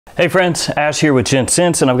Hey friends, Ash here with Gents,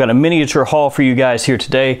 and I've got a miniature haul for you guys here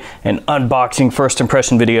today, an unboxing first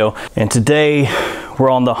impression video. And today we're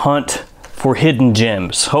on the hunt for hidden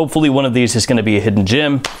gems. Hopefully one of these is going to be a hidden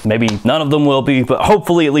gem. Maybe none of them will be, but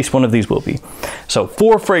hopefully at least one of these will be. So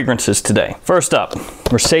 4 fragrances today. First up,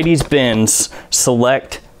 Mercedes-Benz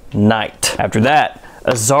Select Night. After that,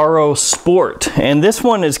 Azzaro Sport. And this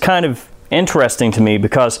one is kind of interesting to me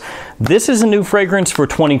because this is a new fragrance for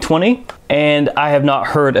 2020 and I have not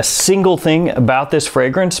heard a single thing about this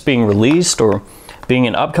fragrance being released or being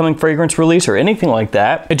an upcoming fragrance release or anything like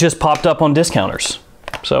that. It just popped up on discounters.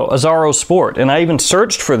 So Azzaro Sport, and I even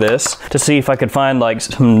searched for this to see if I could find like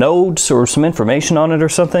some notes or some information on it or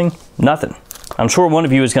something. Nothing. I'm sure one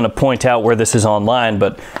of you is going to point out where this is online,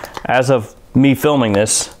 but as of me filming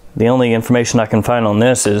this, the only information I can find on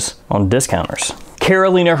this is on discounters.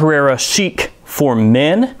 Carolina Herrera Chic for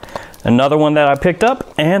Men, another one that I picked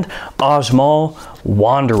up, and Ajmal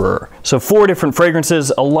Wanderer. So 4 different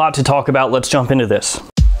fragrances, a lot to talk about. Let's jump into this.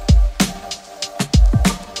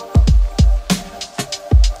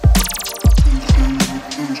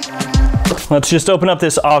 Let's just open up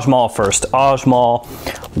this Ajmal first. Ajmal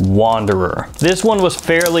Wanderer. This one was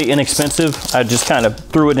fairly inexpensive. I just kind of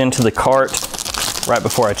threw it into the cart right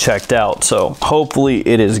before I checked out, so hopefully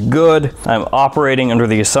it is good. I'm operating under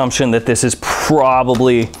the assumption that this is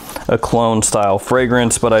probably a clone style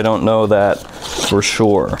fragrance, but I don't know that for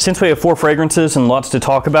sure. Since we have 4 fragrances and lots to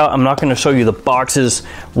talk about, I'm not going to show you the boxes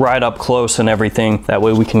right up close and everything. That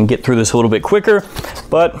way we can get through this a little bit quicker,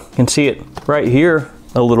 but you can see it right here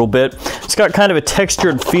a little bit. It's got kind of a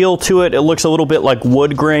textured feel to it. It looks a little bit like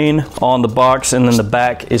wood grain on the box, and then the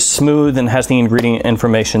back is smooth and has the ingredient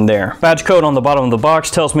information there. Badge code on the bottom of the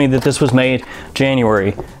box tells me that this was made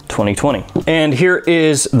January 2020. And here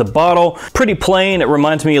is the bottle. Pretty plain. It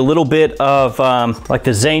reminds me a little bit of like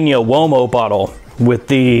the Zegna Uomo bottle with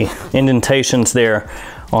the indentations there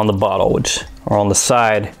on the bottle, which are on the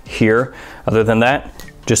side here. Other than that,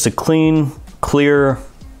 just a clean, clear,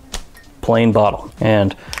 plain bottle.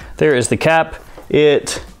 And there is the cap.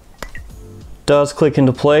 It does click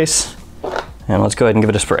into place, and let's go ahead and give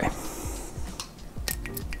it a spray.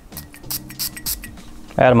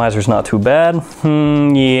 Atomizer's not too bad.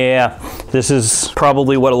 Yeah, this is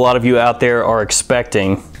probably what a lot of you out there are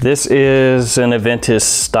expecting. This is an Aventus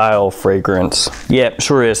style fragrance. Yeah,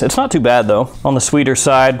 sure is. It's not too bad though. On the sweeter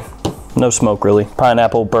side, no smoke really.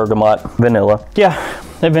 Pineapple, bergamot, vanilla. Yeah.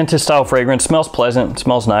 Aventus style fragrance, smells pleasant,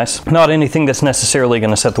 smells nice. Not anything that's necessarily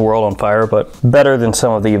going to set the world on fire, but better than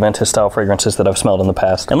some of the Aventus style fragrances that I've smelled in the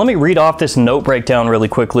past. And let me read off this note breakdown really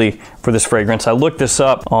quickly for this fragrance. I looked this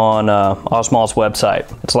up on Ajmal's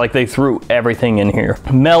website. It's like they threw everything in here.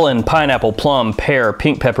 Melon, pineapple, plum, pear,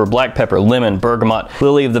 pink pepper, black pepper, lemon, bergamot,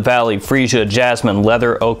 lily of the valley, freesia, jasmine,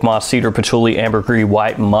 leather, oak moss, cedar, patchouli, ambergris,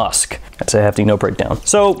 white musk. That's a hefty note breakdown.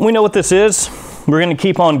 So we know what this is. We're going to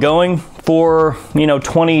keep on going for, you know,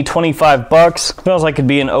 20, 25 bucks. Smells like it'd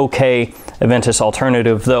be an okay Aventus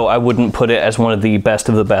alternative, though I wouldn't put it as one of the best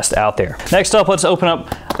out there. Next up, let's open up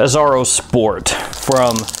Azzaro Sport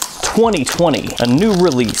from 2020, a new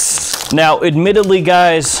release. Now, admittedly,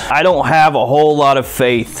 guys, I don't have a whole lot of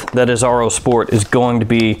faith that Azzaro Sport is going to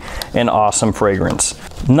be an awesome fragrance.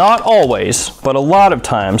 Not always, but a lot of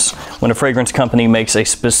times when a fragrance company makes a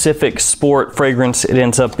specific sport fragrance, it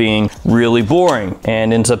ends up being really boring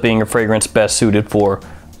and ends up being a fragrance best suited for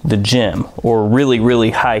the gym or really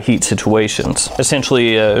high heat situations.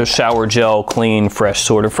 Essentially a shower gel, clean, fresh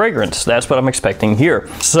sort of fragrance. That's what I'm expecting here.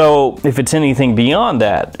 So if it's anything beyond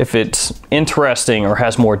that, if it's interesting or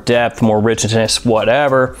has more depth, more richness,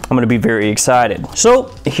 whatever, I'm gonna be very excited.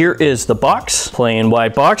 So here is the box, plain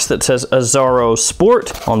white box that says Azzaro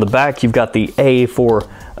Sport. On the back, you've got the A for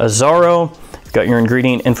Azzaro. You've got your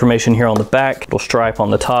ingredient information here on the back, little stripe on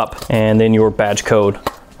the top, and then your badge code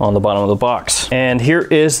on the bottom of the box. And here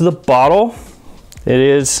is the bottle. It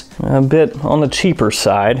is a bit on the cheaper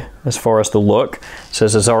side as far as the look. It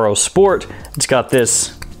says Azzaro Sport. It's got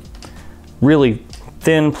this really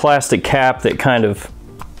thin plastic cap that kind of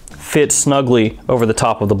fits snugly over the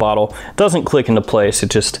top of the bottle. It doesn't click into place, it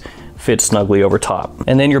just fits snugly over top.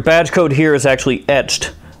 And then your badge code here is actually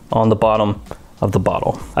etched on the bottom of the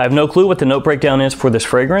bottle. I have no clue what the note breakdown is for this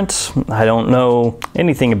fragrance. I don't know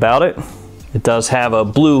anything about it. It does have a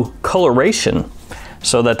blue coloration,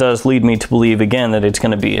 so that does lead me to believe again that it's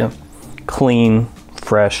going to be a clean,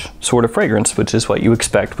 fresh sort of fragrance, which is what you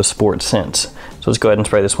expect with sport scents. So let's go ahead and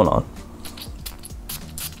spray this one on.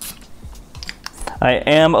 I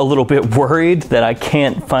am a little bit worried that I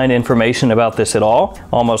can't find information about this at all.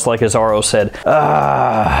 Almost like Azzaro said,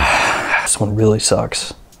 this one really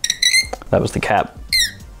sucks. That was the cap.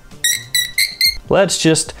 let's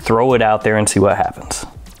just throw it out there and see what happens.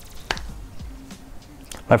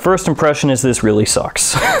 My first impression is this really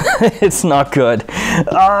sucks. It's not good.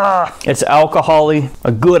 It's alcohol-y,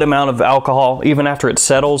 a good amount of alcohol. Even after it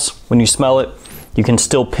settles, when you smell it, you can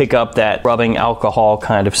still pick up that rubbing alcohol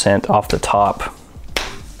kind of scent off the top.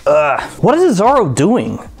 What is Azzaro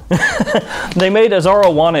doing? They made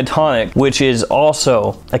Azzaro Wanted Tonic, which is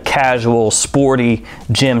also a casual, sporty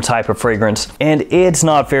gym type of fragrance, and it's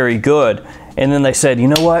not very good. And then they said, you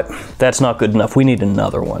know what? That's not good enough. We need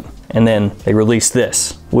another one. And then they released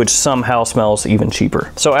this, which somehow smells even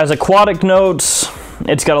cheaper. So as aquatic notes,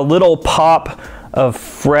 it's got a little pop of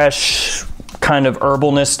fresh kind of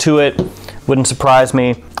herbalness to it. Wouldn't surprise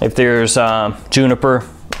me if there's juniper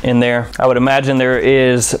in there. I would imagine there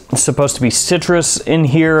is supposed to be citrus in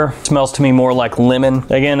here. Smells to me more like lemon.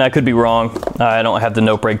 Again, I could be wrong. I don't have the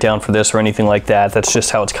note breakdown for this or anything like that. That's just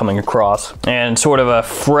how it's coming across. And sort of a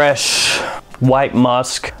fresh white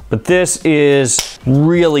musk, but this is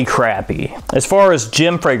really crappy. As far as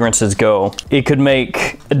gym fragrances go, it could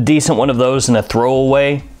make a decent one of those in a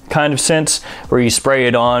throwaway kind of sense, where you spray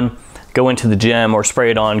it on, go into the gym, or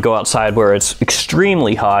spray it on, go outside where it's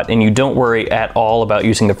extremely hot and you don't worry at all about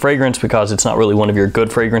using the fragrance because it's not really one of your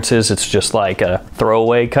good fragrances. It's just like a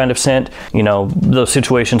throwaway kind of scent. You know, those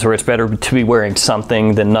situations where it's better to be wearing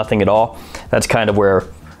something than nothing at all. That's kind of where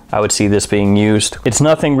I would see this being used. It's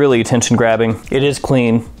nothing really attention grabbing. It is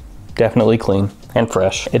clean, definitely clean and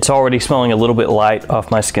fresh. It's already smelling a little bit light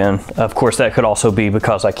off my skin. Of course, that could also be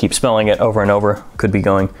because I keep smelling it over and over. Could be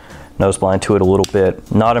going nose blind to it a little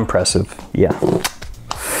bit. Not impressive, yeah.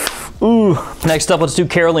 Ooh. Next up, let's do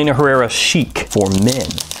Carolina Herrera Chic for men.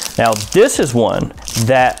 Now, this is one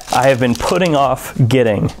that I have been putting off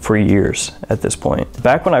getting for years at this point.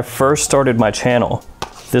 Back when I first started my channel,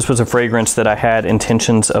 this was a fragrance that I had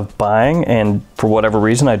intentions of buying, and for whatever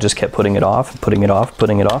reason, I just kept putting it off,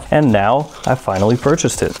 and now I finally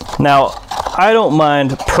purchased it. Now, I don't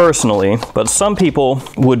mind personally, but some people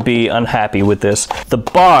would be unhappy with this. The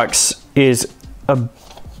box is a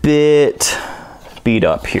bit beat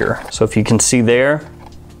up here. So if you can see there,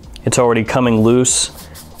 it's already coming loose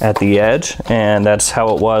at the edge, and that's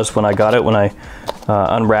how it was when I got it, when I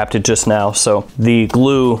unwrapped it just now. So the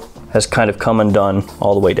glue has kind of come undone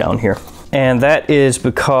all the way down here. And that is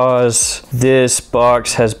because this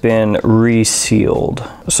box has been resealed.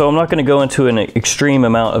 So I'm not gonna go into an extreme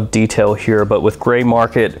amount of detail here, but with gray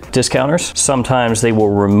market discounters, sometimes they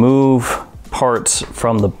will remove parts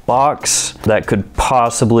from the box that could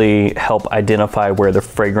possibly help identify where the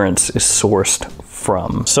fragrance is sourced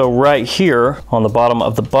from. So right here on the bottom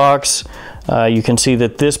of the box, you can see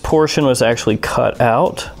that this portion was actually cut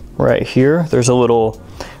out right here. There's a little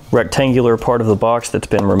rectangular part of the box that's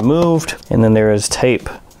been removed, and then there is tape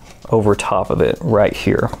over top of it right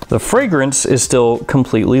here. The fragrance is still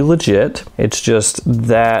completely legit. It's just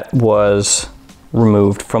that was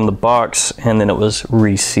removed from the box and then it was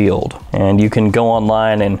resealed. And you can go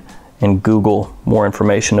online and Google more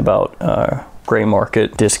information about gray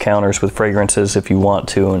market discounters with fragrances if you want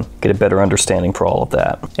to, and get a better understanding for all of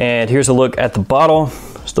that. And here's a look at the bottle.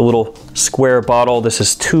 Just a little square bottle. This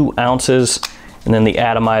is 2 ounces. And then the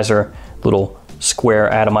atomizer, little square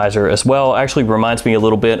atomizer as well. Actually reminds me a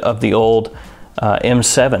little bit of the old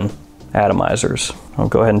M7 atomizers. I'll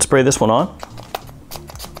go ahead and spray this one on.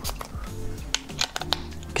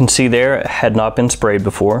 You can see there, it had not been sprayed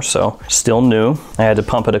before, so still new. I had to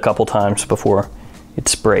pump it a couple times before it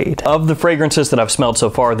sprayed. Of the fragrances that I've smelled so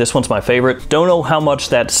far, this one's my favorite. Don't know how much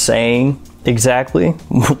that's saying exactly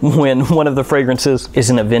when one of the fragrances is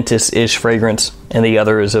an Aventus-ish fragrance and the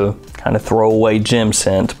other is a kind of throwaway gym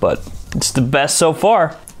scent, but it's the best so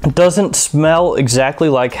far. It doesn't smell exactly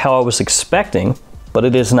like how I was expecting, but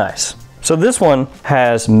it is nice. So this one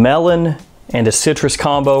has melon and a citrus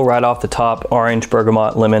combo right off the top, orange,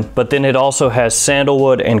 bergamot, lemon, but then it also has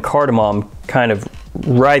sandalwood and cardamom kind of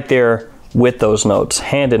right there with those notes,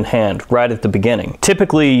 hand in hand, right at the beginning.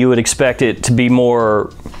 Typically, you would expect it to be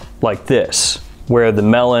more like this, where the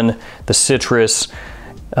melon, the citrus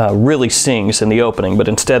really sings in the opening, but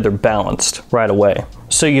instead they're balanced right away.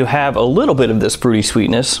 So you have a little bit of this fruity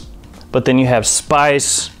sweetness, but then you have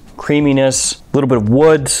spice, creaminess, a little bit of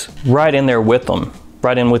woods right in there with them,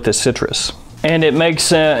 right in with the citrus. And it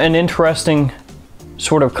makes an interesting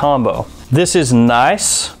sort of combo. This is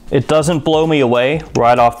nice. It doesn't blow me away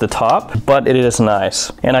right off the top, but it is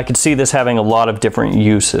nice. And I could see this having a lot of different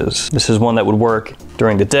uses. This is one that would work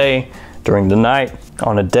during the day, during the night,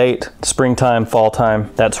 on a date, springtime, fall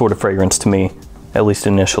time. That sort of fragrance to me at least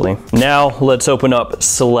initially. Now let's open up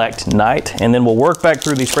Select Night, and then we'll work back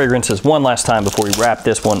through these fragrances one last time before we wrap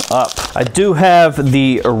this one up. I do have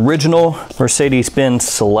the original Mercedes-Benz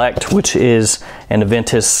Select, which is an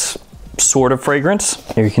Aventus sort of fragrance.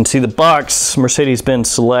 Here you can see the box,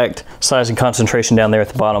 Mercedes-Benz Select, size and concentration down there at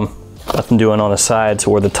the bottom. Nothing doing on the sides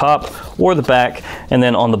or the top or the back. And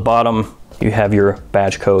then on the bottom, you have your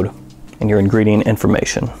badge code and your ingredient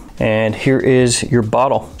information. And here is your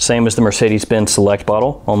bottle. Same as the Mercedes-Benz Select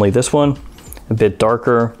bottle, only this one a bit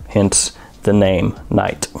darker, hence the name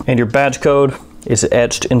Night. And your badge code is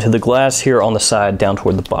etched into the glass here on the side down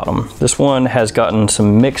toward the bottom. This one has gotten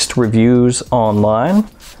some mixed reviews online.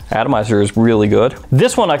 Atomizer is really good.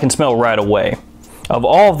 This one I can smell right away. Of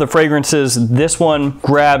all of the fragrances, this one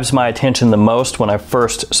grabs my attention the most when I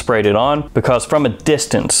first sprayed it on, because from a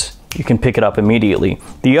distance, you can pick it up immediately.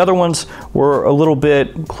 The other ones were a little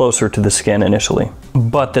bit closer to the skin initially,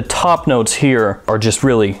 but the top notes here are just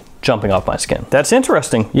really jumping off my skin. That's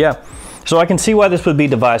interesting, yeah. So I can see why this would be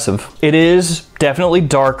divisive. It is definitely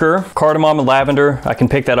darker. Cardamom and lavender, I can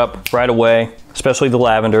pick that up right away, especially the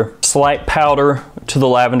lavender. Slight powder to the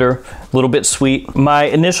lavender, a little bit sweet. My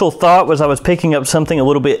initial thought was I was picking up something a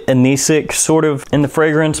little bit anisic sort of in the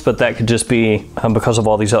fragrance, but that could just be because of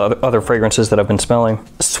all these other fragrances that I've been smelling.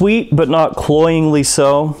 Sweet, but not cloyingly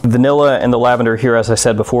so. Vanilla and the lavender here, as I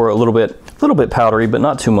said before, a little bit powdery, but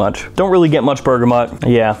not too much. Don't really get much bergamot.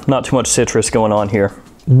 Yeah, not too much citrus going on here.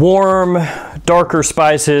 Warm, darker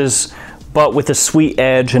spices, but with a sweet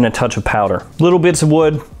edge and a touch of powder. Little bits of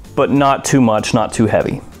wood, but not too much, not too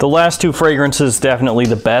heavy. The last two fragrances, definitely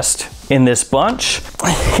the best in this bunch.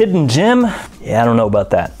 Hidden Gem, yeah, I don't know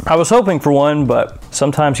about that. I was hoping for one, but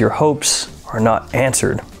sometimes your hopes are not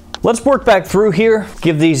answered. Let's work back through here,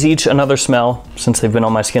 give these each another smell since they've been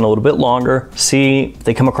on my skin a little bit longer. See if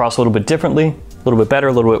they come across a little bit differently, a little bit better,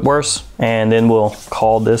 a little bit worse, and then we'll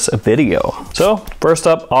call this a video. So first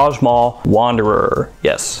up, Ajmal Wanderer,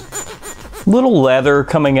 yes. Little leather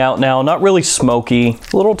coming out now, not really smoky,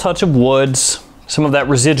 a little touch of woods, some of that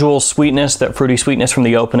residual sweetness, that fruity sweetness from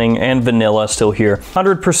the opening, and vanilla still here.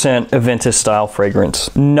 100% Aventus style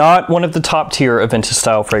fragrance. Not one of the top tier Aventus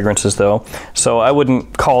style fragrances though, so I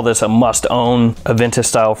wouldn't call this a must own Aventus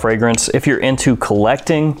style fragrance. If you're into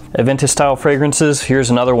collecting Aventus style fragrances, here's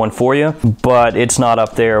another one for you, but it's not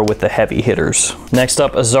up there with the heavy hitters. Next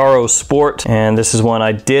up, Azzaro Sport, and this is one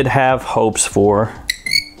I did have hopes for.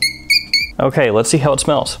 Okay, let's see how it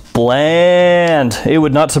smells. Bland. It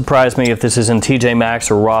would not surprise me if this is in TJ Maxx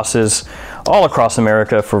or Ross's all across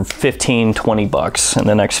America for 15, 20 bucks in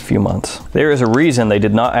the next few months. There is a reason they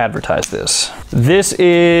did not advertise this. This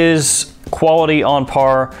is quality on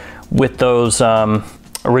par with those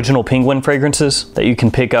original Penguin fragrances that you can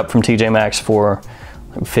pick up from TJ Maxx for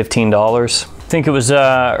 $15. I think it was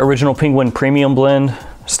original Penguin Premium Blend,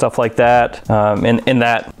 stuff like that, in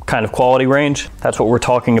that kind of quality range. That's what we're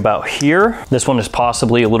talking about here. This one is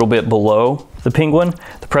possibly a little bit below the Penguin.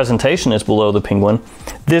 The presentation is below the Penguin.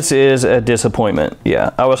 This is a disappointment.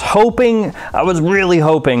 Yeah, I was really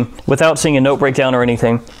hoping, without seeing a note breakdown or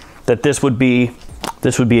anything, that this would be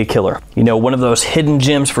a killer. You know, one of those hidden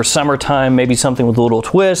gems for summertime, maybe something with a little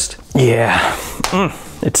twist. Yeah,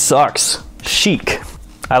 it sucks. Chic.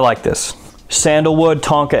 I like this. Sandalwood,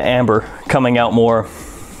 Tonka Amber coming out more.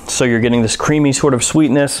 So you're getting this creamy sort of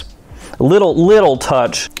sweetness, a little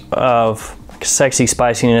touch of sexy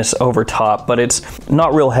spiciness over top, but it's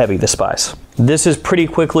not real heavy, the spice. This is pretty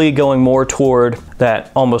quickly going more toward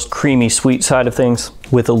that almost creamy sweet side of things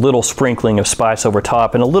with a little sprinkling of spice over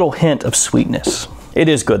top and a little hint of sweetness. It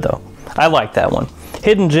is good though. I like that one.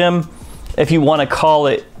 Hidden Gem, if you want to call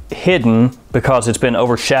it hidden because it's been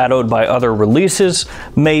overshadowed by other releases,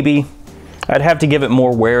 maybe. I'd have to give it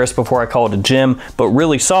more wears before I call it a gem, but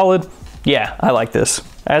really solid, yeah, I like this.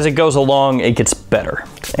 As it goes along, it gets better.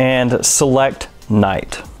 And Select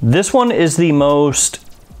Night. This one is the most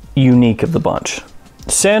unique of the bunch.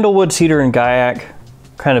 Sandalwood, cedar, and gaiac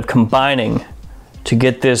kind of combining to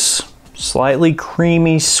get this slightly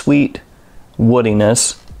creamy, sweet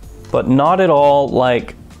woodiness, but not at all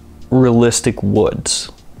like realistic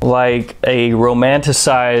woods. Like a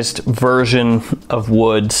romanticized version of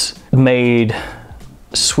woods made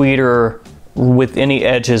sweeter with any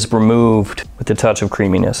edges removed with a touch of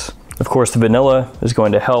creaminess. Of course, the vanilla is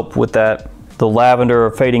going to help with that. The lavender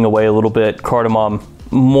fading away a little bit. Cardamom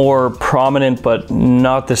more prominent, but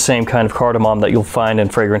not the same kind of cardamom that you'll find in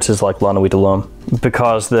fragrances like La Nuit de l'Homme,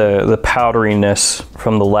 because the powderiness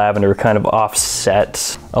from the lavender kind of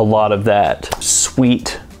offsets a lot of that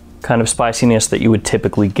sweet kind of spiciness that you would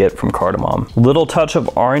typically get from cardamom. Little touch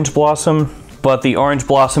of orange blossom, but the orange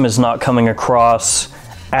blossom is not coming across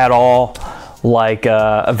at all like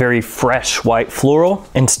a very fresh white floral.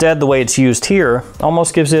 Instead, the way it's used here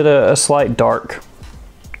almost gives it a slight dark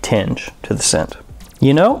tinge to the scent.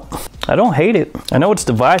 You know, I don't hate it. I know it's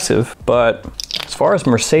divisive, but as far as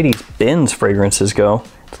Mercedes-Benz fragrances go,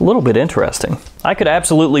 it's a little bit interesting. I could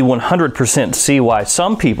absolutely 100% see why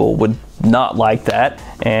some people would not like that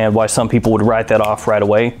and why some people would write that off right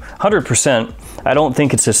away. 100%. I don't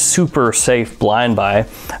think it's a super safe blind buy.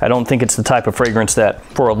 I don't think it's the type of fragrance that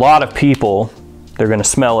for a lot of people, they're gonna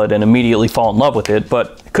smell it and immediately fall in love with it,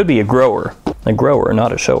 but it could be a grower,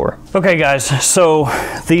 not a shower. Okay guys, so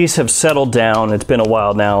these have settled down. It's been a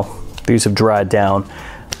while now. These have dried down.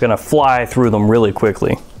 I'm gonna fly through them really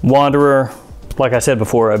quickly. Wanderer, like I said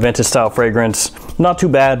before, a vintage style fragrance. Not too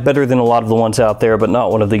bad, better than a lot of the ones out there, but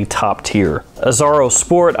not one of the top tier. Azzaro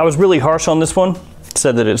Sport, I was really harsh on this one.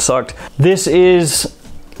 Said that it sucked.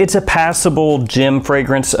 It's a passable gym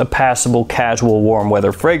fragrance, a passable casual warm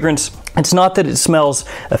weather fragrance. It's not that it smells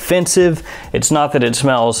offensive. It's not that it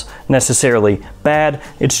smells necessarily bad.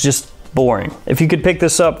 It's just boring. If you could pick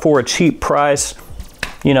this up for a cheap price,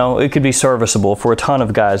 you know, it could be serviceable for a ton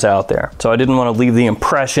of guys out there. So I didn't want to leave the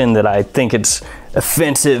impression that I think it's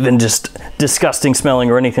offensive and just disgusting smelling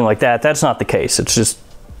or anything like that. That's not the case. It's just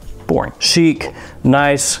boring. Chic,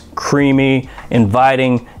 nice, creamy,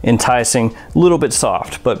 inviting, enticing, a little bit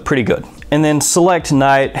soft, but pretty good. And then Select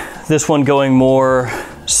Night, this one going more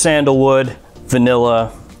sandalwood,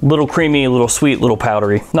 vanilla, little creamy, little sweet, little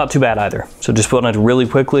powdery. Not too bad either. So just wanted to really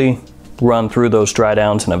quickly run through those dry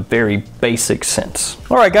downs in a very basic sense.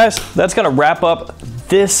 All right guys, that's gonna wrap up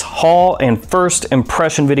this haul and first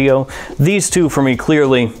impression video. These two for me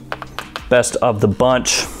clearly best of the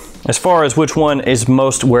bunch. As far as which one is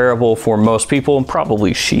most wearable for most people,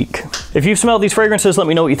 probably Chic. If you've smelled these fragrances, let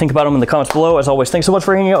me know what you think about them in the comments below. As always, thanks so much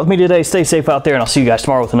for hanging out with me today. Stay safe out there, and I'll see you guys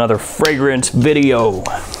tomorrow with another fragrance video.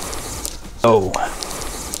 Oh.